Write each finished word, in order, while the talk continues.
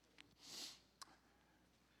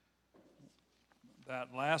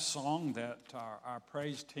That last song that our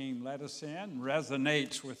praise team led us in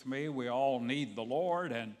resonates with me. We all need the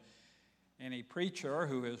Lord, and any preacher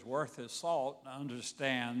who is worth his salt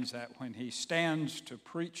understands that when he stands to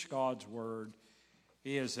preach God's word,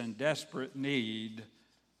 he is in desperate need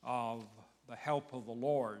of the help of the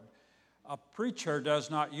Lord. A preacher does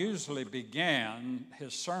not usually begin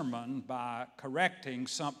his sermon by correcting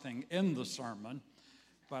something in the sermon,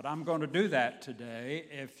 but I'm going to do that today.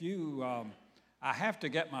 I have to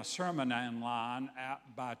get my sermon in line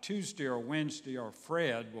by Tuesday or Wednesday, or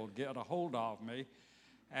Fred will get a hold of me.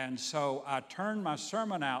 And so I turned my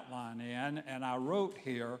sermon outline in, and I wrote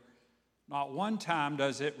here, not one time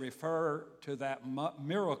does it refer to that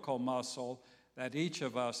miracle muscle that each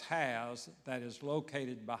of us has that is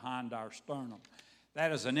located behind our sternum.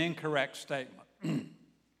 That is an incorrect statement.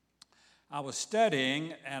 I was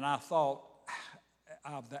studying, and I thought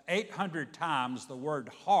of the 800 times the word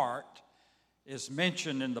heart is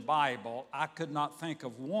mentioned in the Bible, I could not think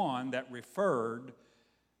of one that referred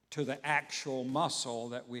to the actual muscle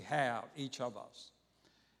that we have, each of us.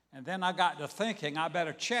 And then I got to thinking, I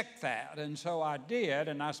better check that. And so I did,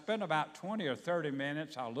 and I spent about 20 or 30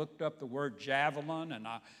 minutes. I looked up the word javelin, and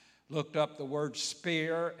I looked up the word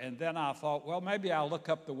spear, and then I thought, well, maybe I'll look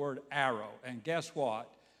up the word arrow. And guess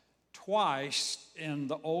what? Twice in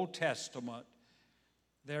the Old Testament,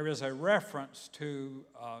 there is a reference to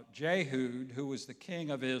Jehud, who was the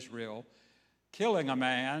king of Israel, killing a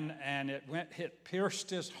man, and it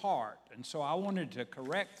pierced his heart. And so I wanted to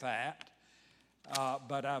correct that.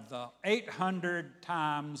 But of the 800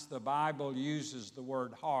 times the Bible uses the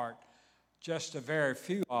word heart, just a very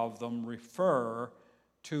few of them refer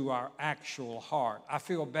to our actual heart. I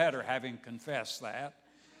feel better having confessed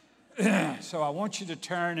that. So I want you to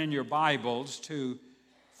turn in your Bibles to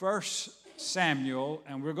 1 Samuel,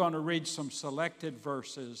 and we're going to read some selected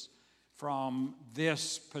verses from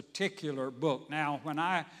this particular book. Now, when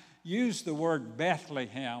I use the word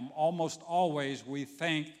Bethlehem, almost always we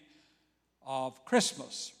think of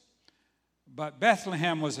Christmas. But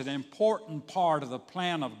Bethlehem was an important part of the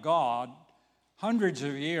plan of God hundreds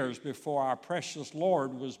of years before our precious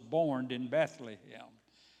Lord was born in Bethlehem.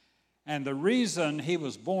 And the reason he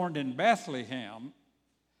was born in Bethlehem,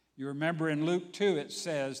 you remember in Luke 2 it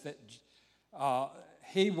says that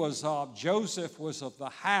Joseph was of the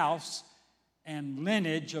house and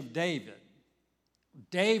lineage of David.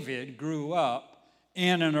 David grew up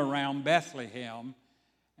in and around Bethlehem,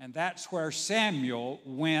 and that's where Samuel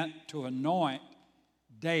went to anoint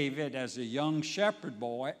David as a young shepherd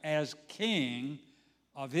boy as king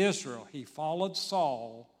of Israel. He followed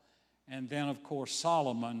Saul, and then, of course,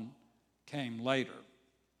 Solomon came later.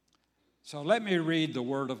 So let me read the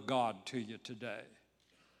word of God to you today.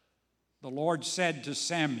 The Lord said to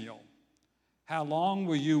Samuel, "How long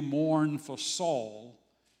will you mourn for Saul,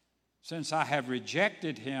 since I have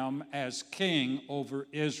rejected him as king over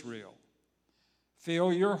Israel?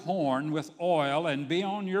 Fill your horn with oil and be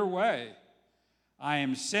on your way. I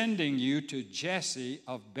am sending you to Jesse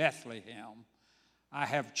of Bethlehem. I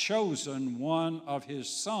have chosen one of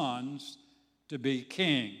his sons to be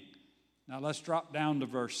king." Now let's drop down to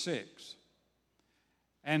verse 6.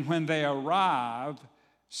 And when they arrived,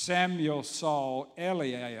 Samuel saw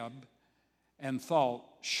Eliab and thought,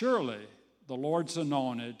 "Surely the Lord's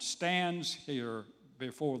anointed stands here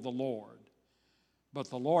before the Lord." But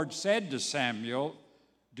the Lord said to Samuel,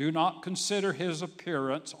 "Do not consider his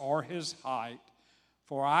appearance or his height,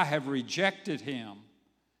 for I have rejected him.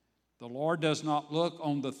 The Lord does not look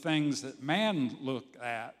on the things that man look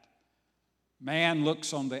at. Man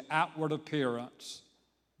looks on the outward appearance,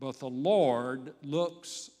 but the Lord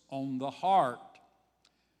looks on the heart."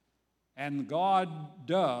 And God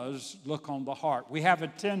does look on the heart. We have a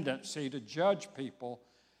tendency to judge people.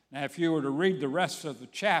 Now, if you were to read the rest of the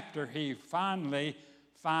chapter, he finally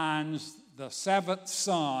finds the seventh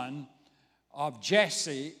son of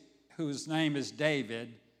Jesse, whose name is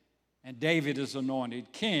David, and David is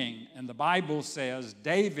anointed king. And the Bible says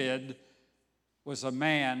David was a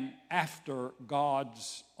man after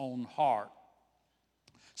God's own heart.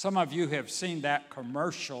 Some of you have seen that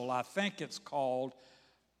commercial. I think it's called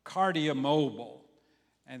Cardiomobile,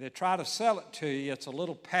 and they try to sell it to you. It's a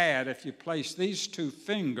little pad. If you place these two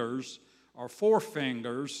fingers or four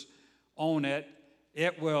fingers on it,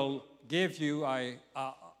 it will give you an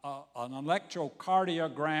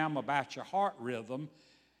electrocardiogram about your heart rhythm,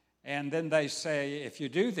 and then they say, if you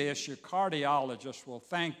do this, your cardiologist will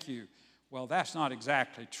thank you. Well, that's not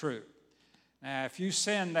exactly true. Now, if you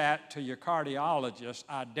send that to your cardiologist,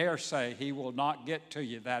 I dare say he will not get to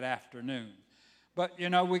you that afternoon. But,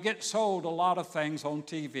 we get sold a lot of things on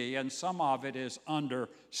TV, and some of it is under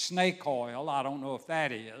snake oil. I don't know if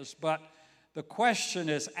that is. But the question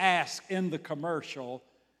is asked in the commercial,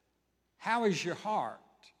 how is your heart?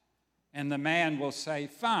 And the man will say,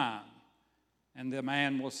 fine. And the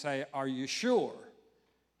man will say, are you sure?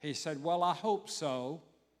 He said, well, I hope so.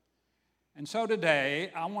 And so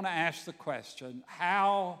today, I want to ask the question,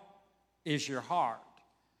 how is your heart?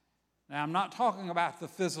 Now, I'm not talking about the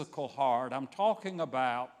physical heart. I'm talking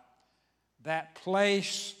about that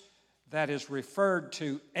place that is referred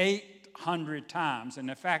to 800 times. And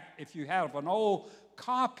in fact, if you have an old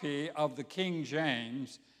copy of the King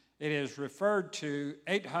James, it is referred to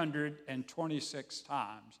 826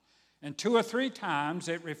 times. And 2 or 3 times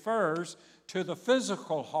it refers to the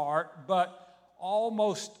physical heart, but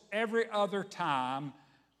almost every other time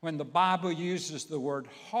when the Bible uses the word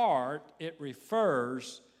heart, it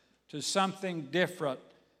refers to something different,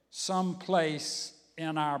 some place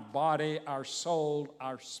in our body, our soul,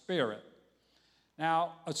 our spirit.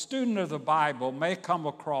 Now, a student of the Bible may come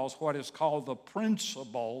across what is called the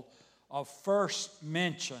principle of first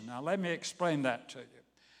mention. Now, let me explain that to you.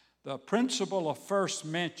 The principle of first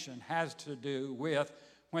mention has to do with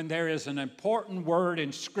when there is an important word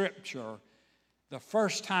in Scripture, the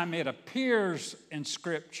first time it appears in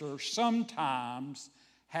Scripture sometimes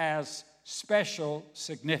has special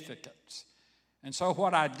significance. And so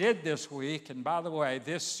what I did this week, and by the way,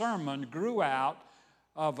 this sermon grew out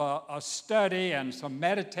of a study and some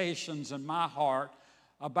meditations in my heart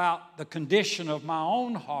about the condition of my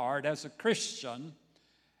own heart as a Christian.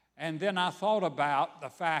 And then I thought about the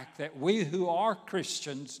fact that we who are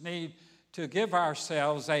Christians need to give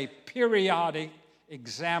ourselves a periodic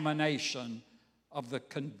examination of the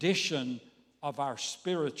condition of our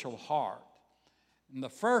spiritual heart. And the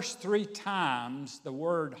first 3 times the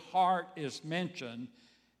word heart is mentioned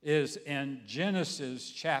is in Genesis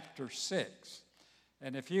chapter 6.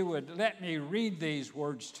 And if you would let me read these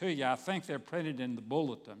words to you, I think they're printed in the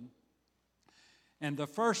bulletin. And the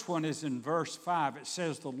first one is in verse 5. It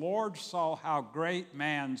says, the Lord saw how great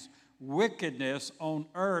man's wickedness on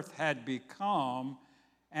earth had become,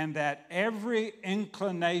 and that every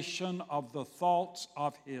inclination of the thoughts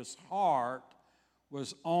of his heart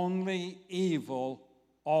was only evil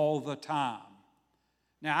all the time.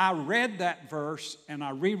 Now, I read that verse and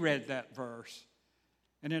I reread that verse,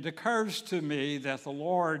 and it occurs to me that the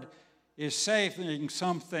Lord is saying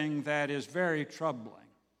something that is very troubling.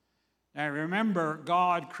 Now, remember,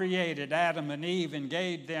 God created Adam and Eve and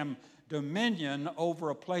gave them dominion over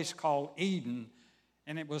a place called Eden,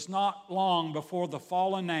 and it was not long before the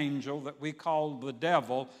fallen angel that we call the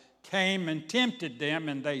devil came and tempted them,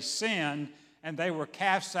 and they sinned, and they were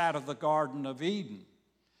cast out of the Garden of Eden.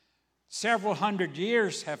 Several hundred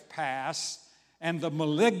years have passed, and the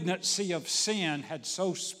malignancy of sin had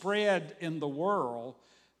so spread in the world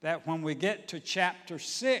that when we get to chapter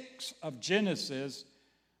 6 of Genesis,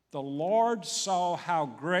 the Lord saw how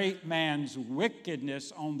great man's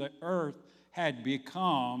wickedness on the earth had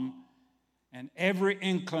become, and every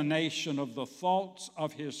inclination of the thoughts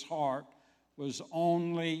of his heart was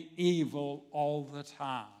only evil all the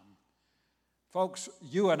time. Folks,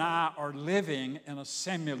 you and I are living in a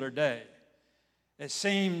similar day. It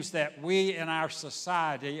seems that we in our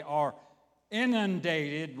society are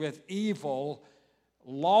inundated with evil,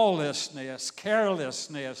 lawlessness,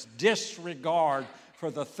 carelessness, disregard for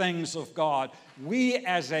the things of God. We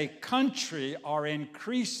as a country are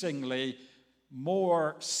increasingly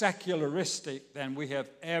more secularistic than we have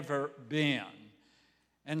ever been.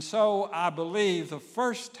 And so I believe the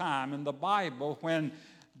first time in the Bible when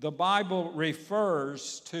the Bible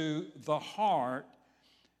refers to the heart,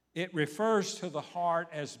 it refers to the heart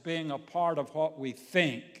as being a part of what we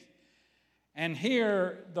think. And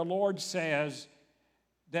here the Lord says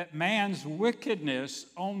that man's wickedness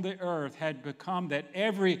on the earth had become that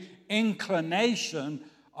every inclination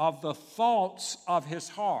of the thoughts of his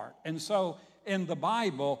heart. And so in the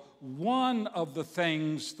Bible, one of the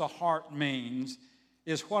things the heart means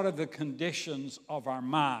is what are the conditions of our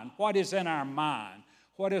mind? What is in our mind?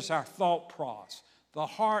 What is our thought process? The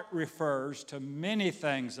heart refers to many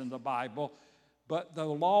things in the Bible, but the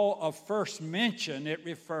law of first mention, it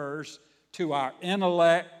refers to our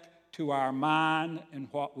intellect, to our mind, and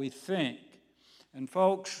what we think. And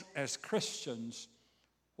folks, as Christians,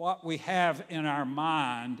 what we have in our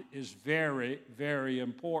mind is very, very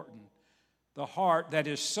important. The heart that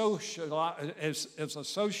is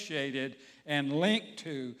associated and linked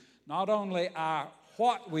to not only our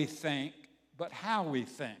what we think, but how we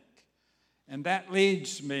think. And that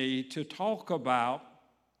leads me to talk about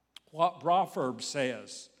what Proverbs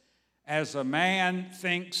says. as a man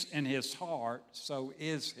thinks in his heart, so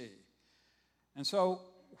is he. And so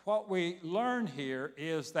what we learn here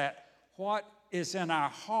is that what is in our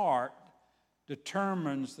heart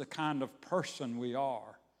determines the kind of person we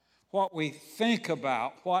are. What we think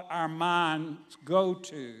about, what our minds go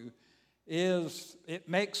to, it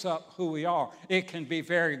makes up who we are. It can be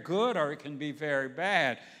very good or it can be very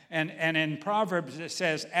bad. And in Proverbs it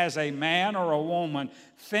says, as a man or a woman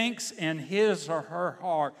thinks in his or her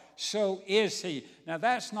heart, so is he. Now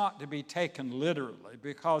that's not to be taken literally,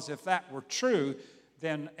 because if that were true,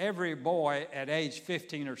 then every boy at age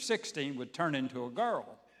 15 or 16 would turn into a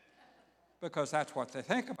girl, because that's what they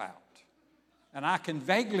think about. And I can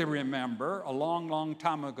vaguely remember a long, long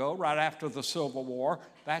time ago, right after the Civil War,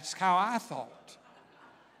 that's how I thought.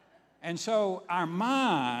 And so our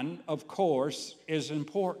mind, of course, is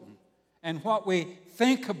important. And what we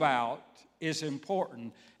think about is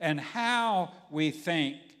important. And how we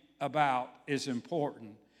think about is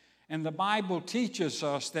important. And the Bible teaches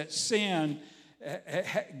us that sin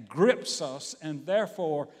grips us, and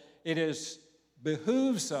therefore it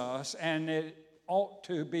behooves us, and it ought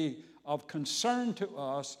to be of concern to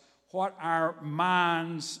us what our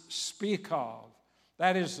minds speak of.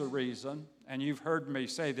 That is the reason, and you've heard me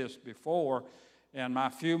say this before in my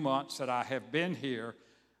few months that I have been here,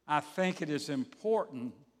 I think it is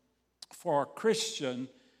important for a Christian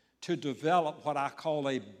to develop what I call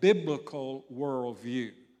a biblical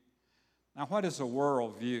worldview. Now, what is a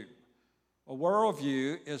worldview? A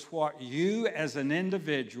worldview is what you as an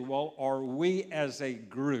individual or we as a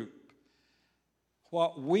group,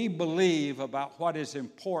 what we believe about what is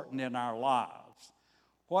important in our lives,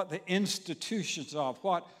 what the institutions of,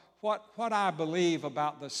 what I believe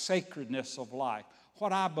about the sacredness of life,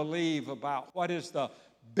 what I believe about what is the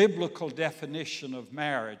biblical definition of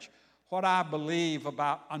marriage, what I believe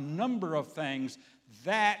about a number of things.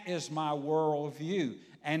 That is my worldview.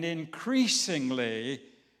 And increasingly,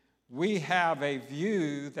 we have a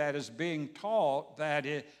view that is being taught that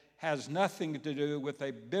it has nothing to do with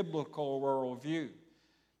a biblical worldview.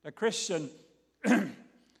 The Christian,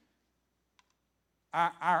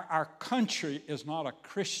 our country is not a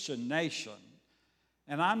Christian nation,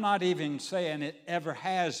 and I'm not even saying it ever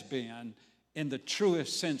has been in the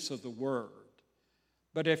truest sense of the word.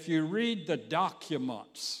 But if you read the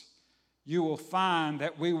documents, you will find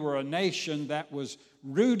that we were a nation that was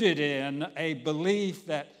rooted in a belief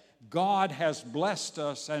that God has blessed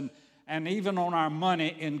us, and even on our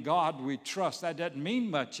money, in God we trust. That doesn't mean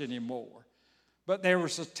much anymore. But there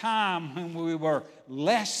was a time when we were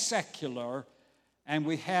less secular and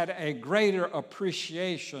we had a greater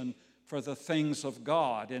appreciation for the things of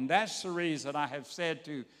God. And that's the reason I have said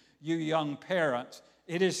to you young parents,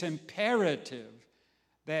 it is imperative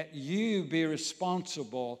that you be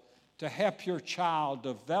responsible to help your child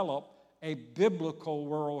develop a biblical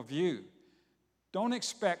worldview. Don't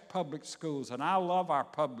expect public schools, and I love our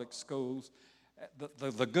public schools.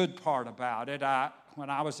 The good part about it, when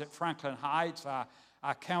I was at Franklin Heights,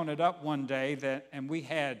 I counted up one day and we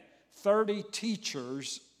had 30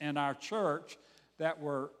 teachers in our church that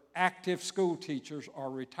were active school teachers or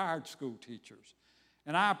retired school teachers.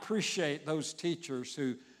 And I appreciate those teachers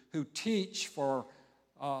who teach for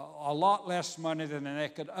a lot less money than they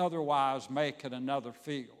could otherwise make in another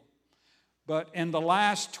field. But in the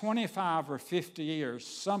last 25 or 50 years,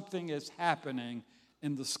 something is happening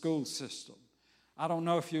in the school system. I don't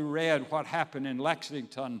know if you read what happened in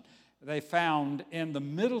Lexington. They found in the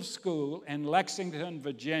middle school in Lexington,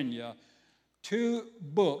 Virginia, 2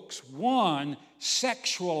 books. One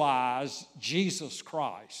sexualized Jesus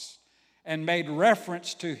Christ and made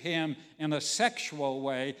reference to him in a sexual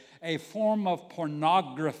way, a form of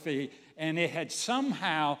pornography, and it had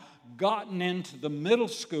somehow gotten into the middle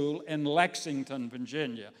school in Lexington,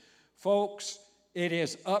 Virginia. Folks, it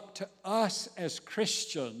is up to us as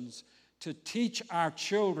Christians to teach our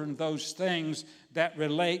children those things that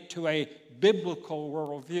relate to a biblical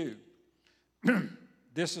worldview.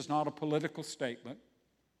 This is not a political statement.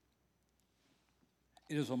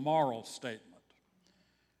 It is a moral statement.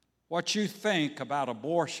 What you think about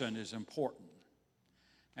abortion is important.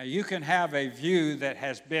 Now, you can have a view that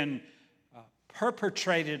has been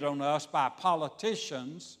perpetrated on us by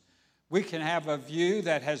politicians. We can have a view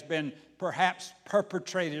that has been perhaps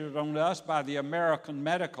perpetrated on us by the American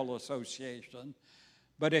Medical Association.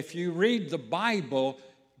 But if you read the Bible,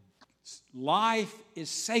 life is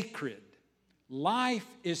sacred. Life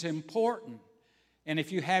is important. And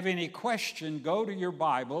if you have any question, go to your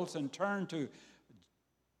Bibles and turn to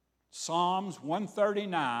Psalms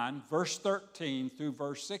 139, verse 13 through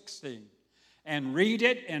verse 16. And read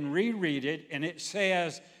it and reread it, and it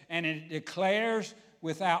says, and it declares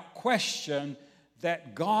without question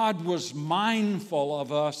that God was mindful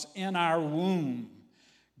of us in our womb.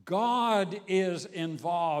 God is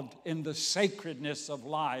involved in the sacredness of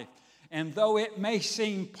life. And though it may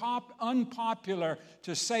seem unpopular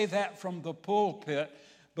to say that from the pulpit,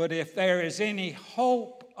 but if there is any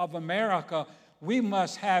hope of America, we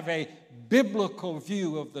must have a biblical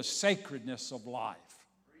view of the sacredness of life.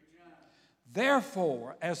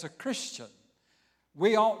 Therefore, as a Christian,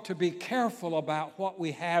 we ought to be careful about what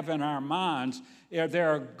we have in our minds. There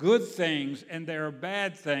are good things and there are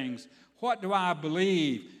bad things. What do I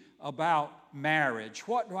believe about marriage?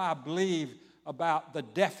 What do I believe about the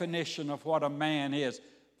definition of what a man is?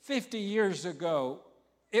 50 years ago,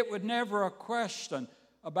 it was never a question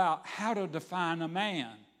about how to define a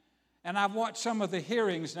man. And I've watched some of the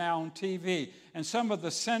hearings now on TV, and some of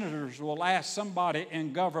the senators will ask somebody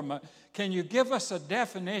in government, can you give us a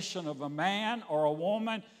definition of a man or a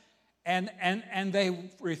woman? And they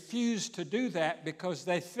refuse to do that because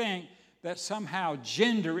they think that somehow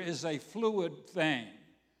gender is a fluid thing.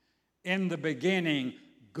 In the beginning,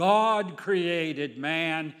 God created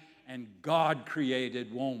man and God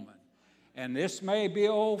created woman. And this may be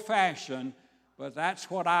old-fashioned, but that's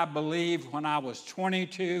what I believed when I was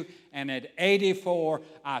 22, and at 84,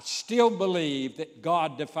 I still believe that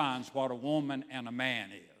God defines what a woman and a man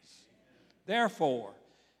is. Therefore,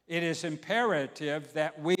 it is imperative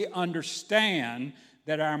that we understand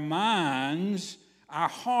that our minds, our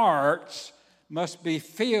hearts, must be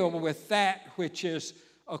filled with that which is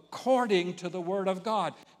according to the Word of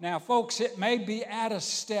God. Now, folks, it may be out of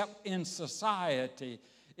step in society.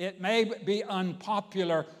 It may be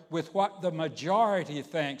unpopular with what the majority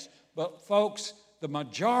thinks, but folks, the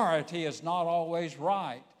majority is not always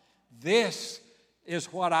right. This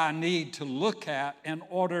is what I need to look at in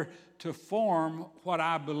order to form what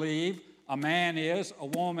I believe a man is, a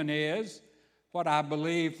woman is, what I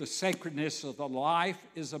believe the sacredness of the life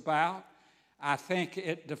is about. I think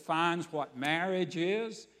it defines what marriage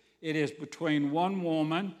is. It is between one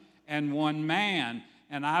woman and one man.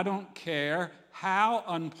 And I don't care how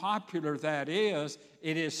unpopular that is,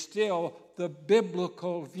 it is still the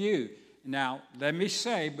biblical view. Now, let me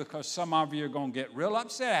say, because some of you are going to get real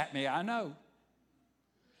upset at me, I know.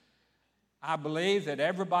 I believe that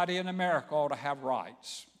everybody in America ought to have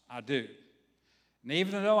rights. I do. And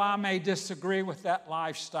even though I may disagree with that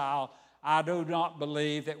lifestyle, I do not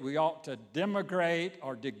believe that we ought to denigrate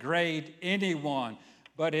or degrade anyone.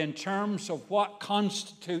 But in terms of what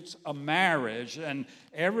constitutes a marriage, and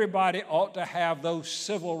everybody ought to have those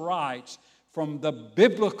civil rights, from the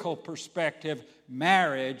biblical perspective,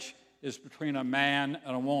 marriage is between a man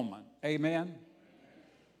and a woman. Amen?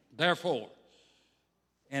 Therefore,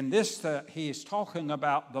 in this, he is talking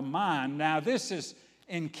about the mind. Now, this is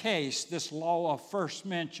in case this law of first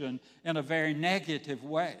mention in a very negative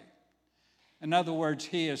way. In other words,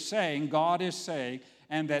 he is saying, God is saying,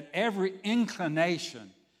 and that every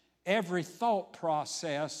inclination, every thought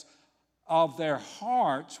process of their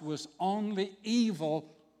hearts was only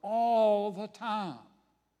evil all the time.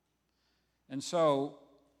 And so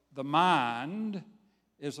the mind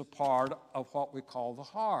is a part of what we call the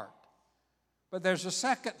heart. But there's a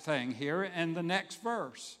second thing here in the next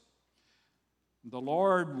verse. The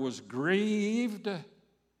Lord was grieved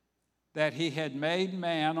that he had made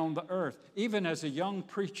man on the earth. Even as a young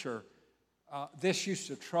preacher, this used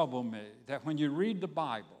to trouble me, that when you read the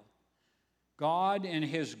Bible, God in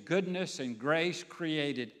his goodness and grace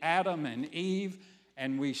created Adam and Eve,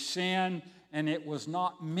 and we sinned, and it was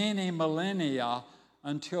not many millennia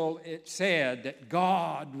until it said that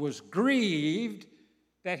God was grieved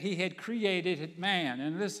that he had created man.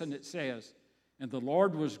 And listen, it says, and the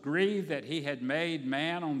Lord was grieved that he had made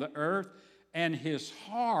man on the earth, and his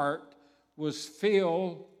heart was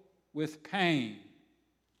filled with pain.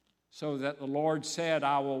 So that the Lord said,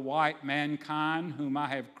 I will wipe mankind whom I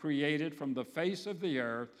have created from the face of the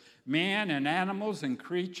earth, men and animals and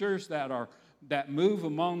creatures that move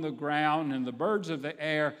among the ground and the birds of the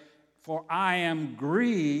air, for I am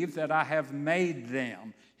grieved that I have made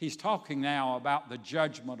them. He's talking now about the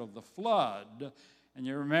judgment of the flood. And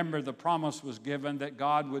you remember the promise was given that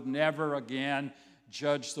God would never again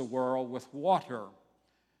judge the world with water.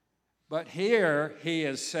 But here he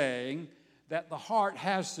is saying that the heart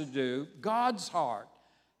has to do, God's heart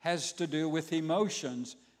has to do with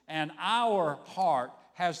emotions, and our heart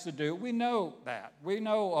has to do, we know that. We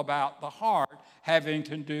know about the heart having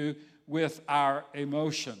to do with our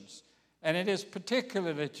emotions. And it is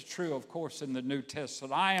particularly true, of course, in the New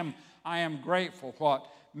Testament. I am grateful what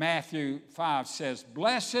Matthew 5 says,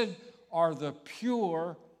 blessed are the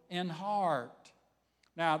pure in heart.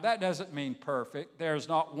 Now, that doesn't mean perfect. There's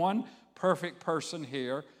not one perfect person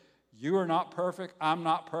here. You are not perfect. I'm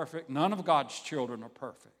not perfect. None of God's children are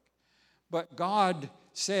perfect. But God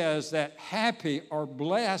says that happy or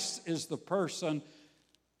blessed is the person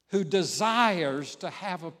who desires to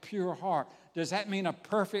have a pure heart. Does that mean a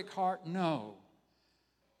perfect heart? No.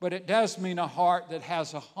 But it does mean a heart that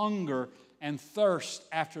has a hunger and thirst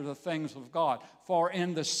after the things of God. For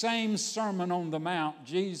in the same Sermon on the Mount,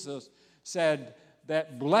 Jesus said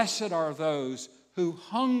that blessed are those who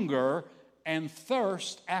hunger and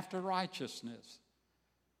thirst after righteousness.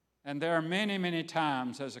 And there are many, many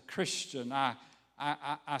times as a Christian, I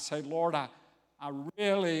say, Lord, I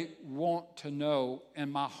really want to know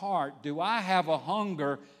in my heart, do I have a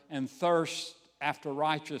hunger and thirst after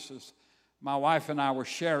righteousness? My wife and I were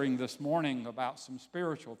sharing this morning about some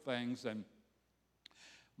spiritual things, and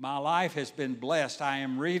my life has been blessed. I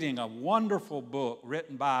am reading a wonderful book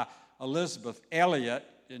written by Elizabeth Elliot,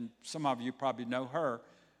 and some of you probably know her,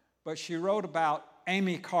 but she wrote about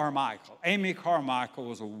Amy Carmichael. Amy Carmichael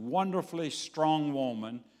was a wonderfully strong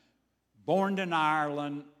woman, born in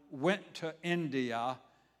Ireland, went to India,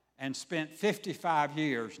 and spent 55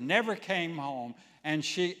 years, never came home, and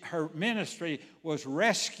her ministry was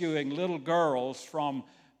rescuing little girls from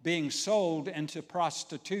being sold into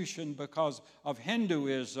prostitution because of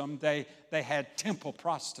Hinduism. They had temple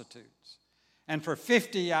prostitutes. And for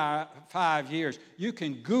 55 years, you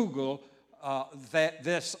can Google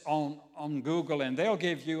this on Google, and they'll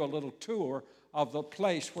give you a little tour of the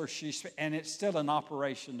place where and it's still in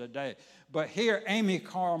operation today. But here, Amy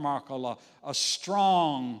Carmichael, a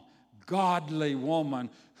strong, godly woman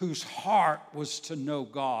whose heart was to know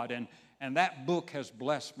God, and that book has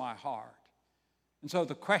blessed my heart. And so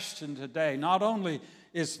the question today, not only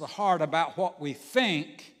is the heart about what we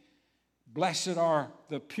think, blessed are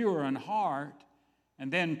the pure in heart,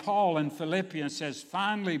 and then Paul in Philippians says,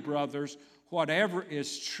 finally, brothers, whatever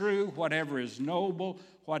is true, whatever is noble,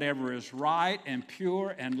 whatever is right and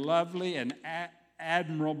pure and lovely and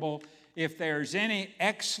admirable, if there's any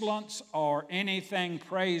excellence or anything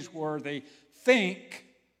praiseworthy, think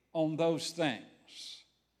on those things.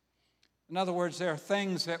 In other words, there are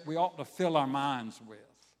things that we ought to fill our minds with.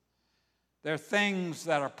 There are things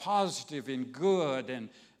that are positive and good and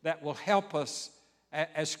that will help us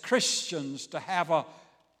as Christians to have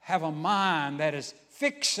a mind that is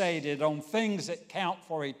fixated on things that count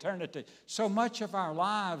for eternity. So much of our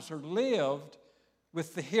lives are lived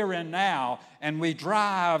with the here and now, and we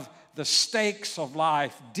drive the stakes of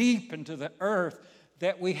life deep into the earth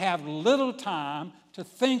that we have little time to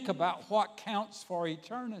think about what counts for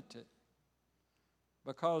eternity.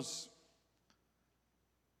 Because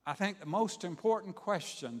I think the most important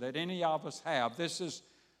question that any of us have, this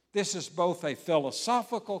is both a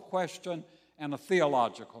philosophical question and a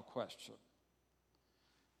theological question.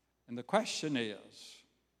 And the question is,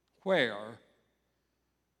 where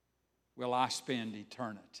will I spend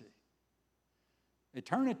eternity?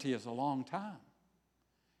 Eternity is a long time.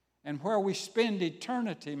 And where we spend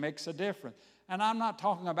eternity makes a difference. And I'm not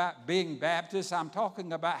talking about being Baptist. I'm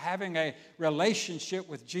talking about having a relationship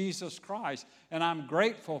with Jesus Christ. And I'm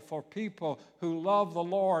grateful for people who love the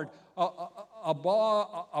Lord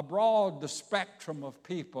abroad the spectrum of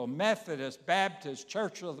people. Methodist, Baptist,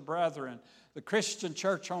 Church of the Brethren, the Christian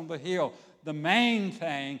Church on the Hill. The main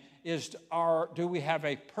thing is, do we have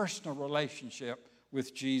a personal relationship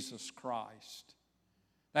with Jesus Christ?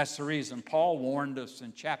 That's the reason Paul warned us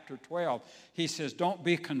in chapter 12. He says, don't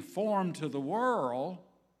be conformed to the world,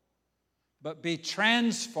 but be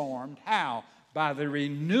transformed. How? By the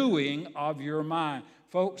renewing of your mind.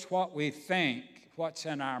 Folks, what we think, what's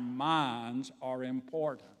in our minds are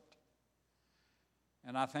important.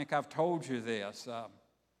 And I think I've told you this.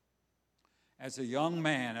 As a young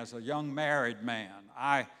man, as a young married man,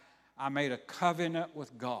 I made a covenant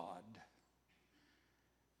with God.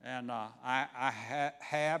 And I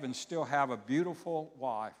have and still have a beautiful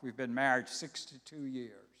wife. We've been married 62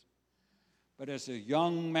 years. But as a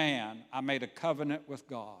young man, I made a covenant with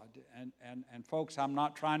God. And folks, I'm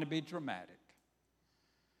not trying to be dramatic.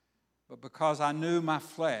 But because I knew my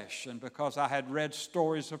flesh and because I had read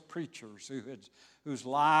stories of preachers whose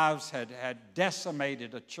lives had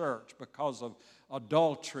decimated a church because of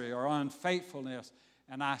adultery or unfaithfulness,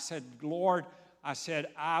 and I said, Lord,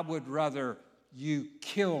 I would rather you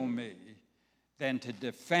kill me than to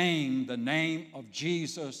defame the name of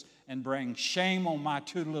Jesus and bring shame on my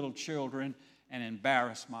two little children and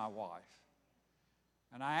embarrass my wife.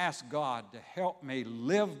 And I asked God to help me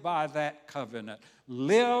live by that covenant,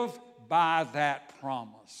 live by that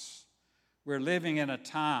promise. We're living in a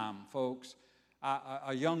time, folks,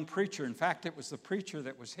 a young preacher, in fact, it was the preacher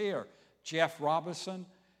that was here, Jeff Robinson.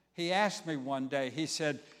 He asked me one day, he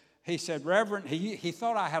said, he said, Reverend, he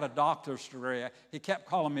thought I had a doctor's degree. He kept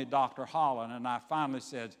calling me Dr. Holland, and I finally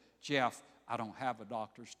said, Jeff, I don't have a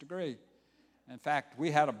doctor's degree. In fact,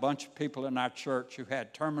 we had a bunch of people in our church who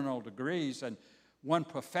had terminal degrees, and one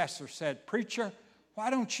professor said, Preacher, why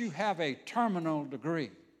don't you have a terminal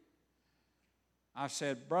degree? I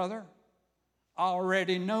said, Brother, I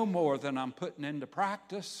already know more than I'm putting into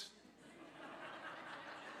practice.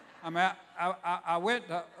 I mean, I went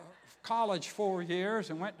to college 4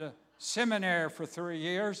 years and went to seminary for 3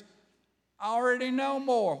 years. I already know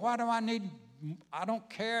more. Why do I need, I don't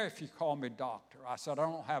care if you call me doctor. I said, I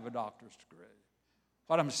don't have a doctor's degree.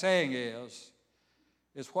 What I'm saying is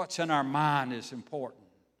what's in our mind is important.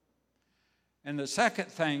 And the second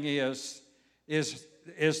thing is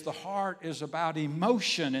the heart is about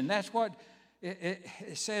emotion. And that's what it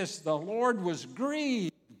says, the Lord was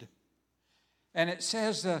grieved. And it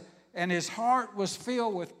says, and his heart was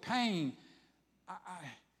filled with pain.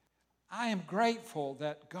 I am grateful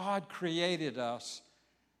that God created us.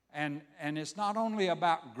 And it's not only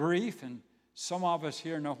about grief, and some of us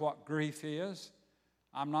here know what grief is.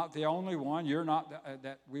 I'm not the only one. You're not,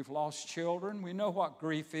 that we've lost children. We know what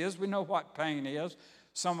grief is. We know what pain is.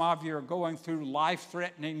 Some of you are going through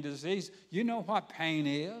life-threatening disease. You know what pain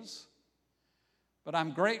is. But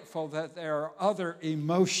I'm grateful that there are other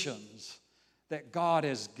emotions that God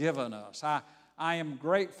has given us. I am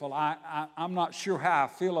grateful. I'm not sure how I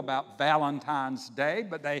feel about Valentine's Day,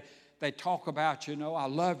 but they talk about, I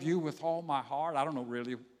love you with all my heart. I don't know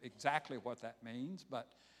really exactly what that means, but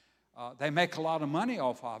they make a lot of money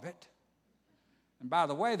off of it. And by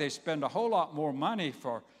the way, they spend a whole lot more money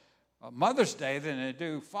for Mother's Day than they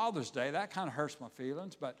do Father's Day. That kind of hurts my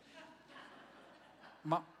feelings, but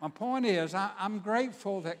my point is I'm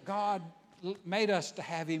grateful that God made us to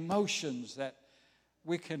have emotions, that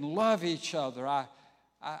we can love each other. I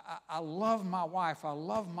love my wife. I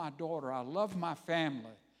love my daughter. I love my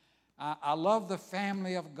family. I love the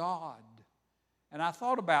family of God. And I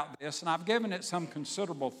thought about this, and I've given it some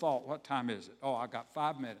considerable thought. What time is it? Oh, I got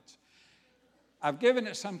 5 minutes. I've given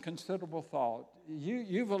it some considerable thought.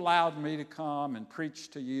 You've allowed me to come and preach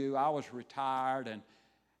to you. I was retired,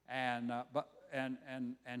 and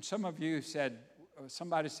some of you said,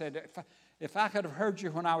 somebody said, if I could have heard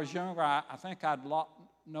you when I was younger, I think I'd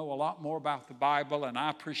know a lot more about the Bible, and I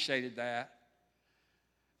appreciated that.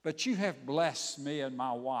 But you have blessed me and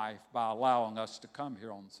my wife by allowing us to come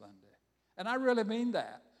here on Sunday. And I really mean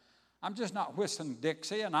that. I'm just not whistling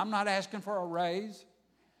Dixie, and I'm not asking for a raise.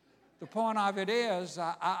 The point of it is,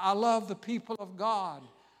 I love the people of God.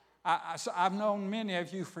 I've known many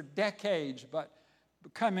of you for decades, but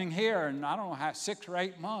coming here, and I don't know how, 6 or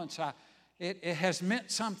 8 months, it has meant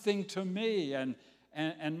something to me.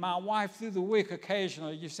 And my wife through the week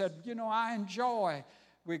occasionally, you said, I enjoy.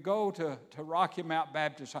 We go to Rocky Mount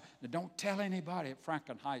Baptist. Now, don't tell anybody at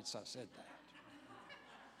Franklin Heights I said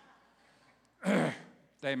that.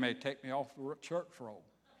 They may take me off the church roll.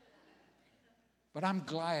 But I'm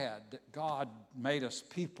glad that God made us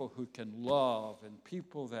people who can love, and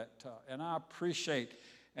people that, and I appreciate,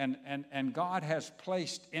 and God has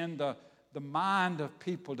placed in the mind of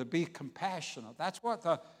people to be compassionate. That's what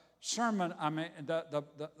the sermon, the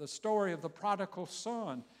story of the prodigal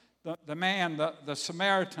son, the man, the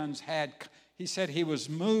Samaritans had, he said he was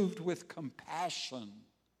moved with compassion.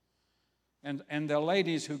 And the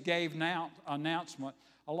ladies who gave announcement,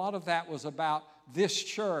 a lot of that was about this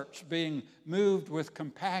church being moved with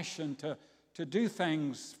compassion to do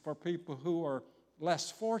things for people who are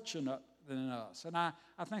less fortunate than us. And I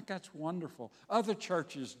think that's wonderful. Other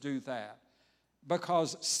churches do that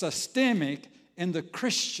because systemic in the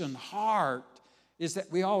Christian heart is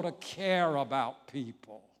that we ought to care about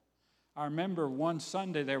people. I remember one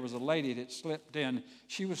Sunday there was a lady that slipped in.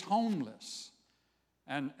 She was homeless.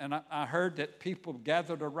 And I heard that people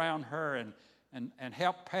gathered around her and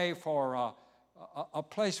helped pay for a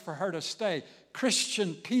place for her to stay.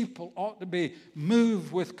 Christian people ought to be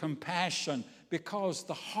moved with compassion because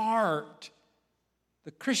the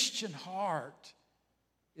Christian heart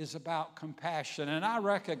is about compassion. And I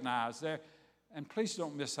recognize there, and please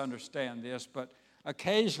don't misunderstand this, but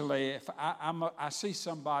occasionally if I see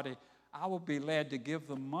somebody, I will be led to give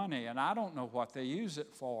them money, and I don't know what they use it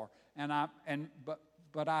for.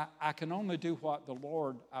 But I can only do what the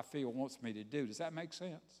Lord, I feel, wants me to do. Does that make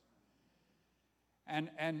sense?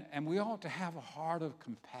 And we ought to have a heart of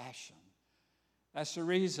compassion. That's the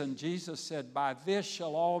reason Jesus said, by this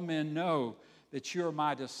shall all men know that you're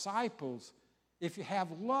my disciples, if you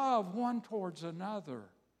have love one towards another.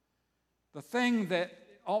 The thing that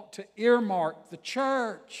ought to earmark the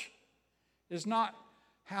church is not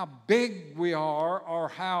how big we are or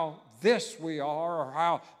how this we are or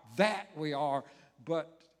how that we are,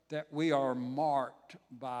 but that we are marked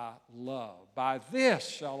by love. By this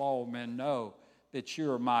shall all men know that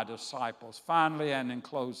you are my disciples. Finally, and in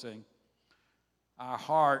closing, our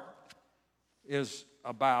heart is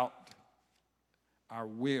about our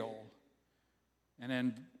will. And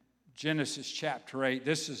in Genesis chapter 8,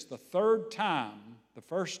 this is the third time. The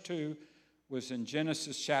first two was in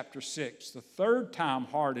Genesis chapter 6. The third time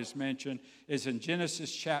heart is mentioned is in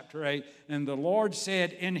Genesis chapter 8. And the Lord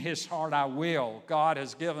said in his heart, I will. God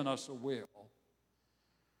has given us a will.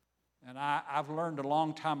 And I've learned a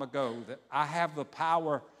long time ago that I have the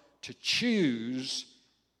power to choose,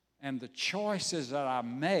 and the choices that I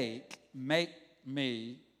make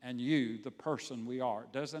me and you the person we are.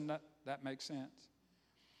 Doesn't that make sense?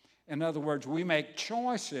 In other words, we make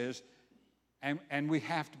choices, and we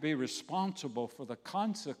have to be responsible for the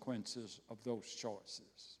consequences of those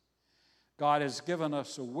choices. God has given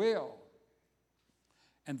us a will,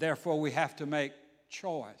 and therefore we have to make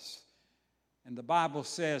choice. And the Bible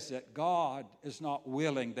says that God is not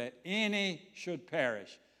willing that any should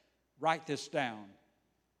perish. Write this down.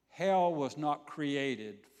 Hell was not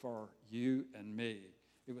created for you and me.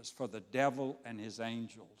 It was for the devil and his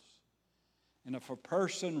angels. And if a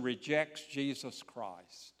person rejects Jesus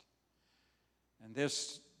Christ, and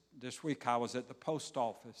this week I was at the post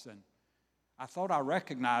office, and I thought I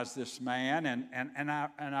recognized this man, and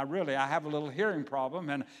I have a little hearing problem,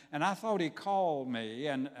 and I thought he called me,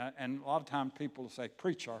 and a lot of times people say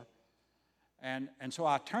preacher, and so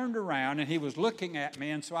I turned around, and he was looking at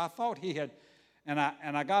me, and so I thought he had, and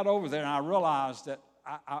I got over there, and I realized that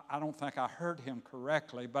I don't think I heard him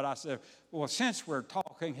correctly, but I said, well, since we're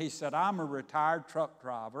talking, he said, I'm a retired truck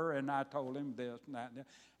driver, and I told him this and that. And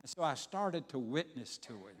so I started to witness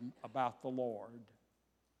to him about the Lord.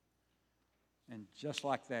 And just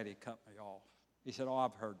like that, he cut me off. He said, oh,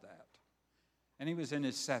 I've heard that. And he was in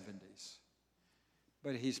his 70s.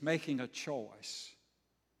 But he's making a choice.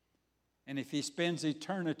 And if he spends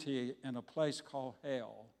eternity in a place called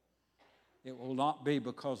hell, it will not be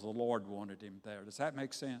because the Lord wanted him there. Does that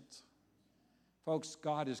make sense? Folks,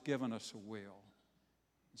 God has given us a will.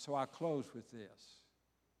 So I close with this.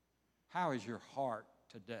 How is your heart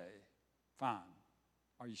today? Fine.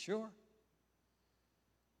 Are you sure?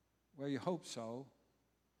 Well, you hope so.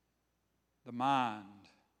 The mind,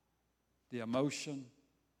 the emotion,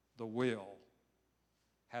 the will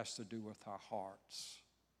has to do with our hearts.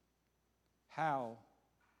 How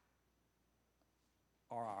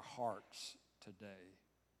are our hearts today?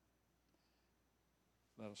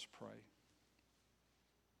 Let us pray.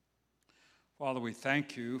 Father, we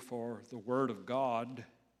thank you for the Word of God.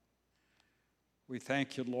 We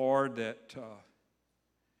thank you, Lord, that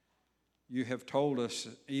you have told us,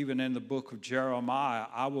 even in the book of Jeremiah,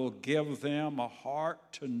 I will give them a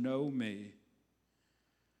heart to know me.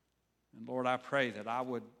 And Lord, I pray that I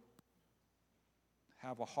would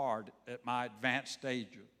have a heart at my advanced stage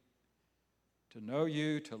to know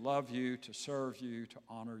you, to love you, to serve you, to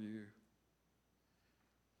honor you.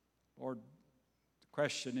 Lord, the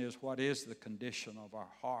question is, what is the condition of our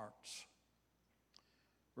hearts?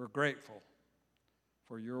 We're grateful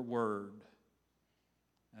for your word,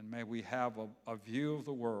 and may we have a view of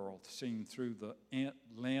the world seen through the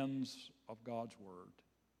lens of God's word.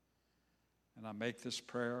 And I make this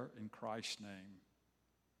prayer in Christ's name.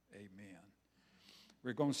 Amen.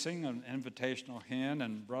 We're going to sing an invitational hymn,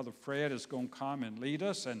 and Brother Fred is going to come and lead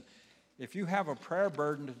us. And if you have a prayer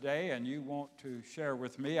burden today and you want to share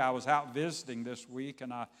with me, I was out visiting this week,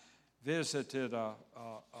 and I visited a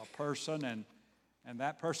person, and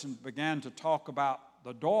that person began to talk about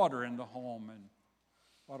the daughter in the home and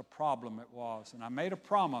what a problem it was. And I made a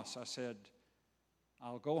promise. I said,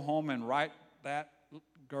 I'll go home and write that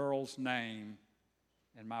girl's name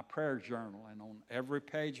in my prayer journal, and on every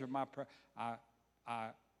page of my prayer, I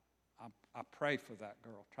pray for that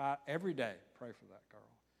girl. Try every day, pray for that girl.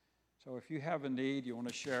 So if you have a need, you want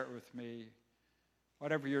to share it with me,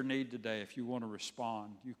 whatever your need today, if you want to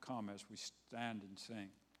respond, you come as we stand and sing.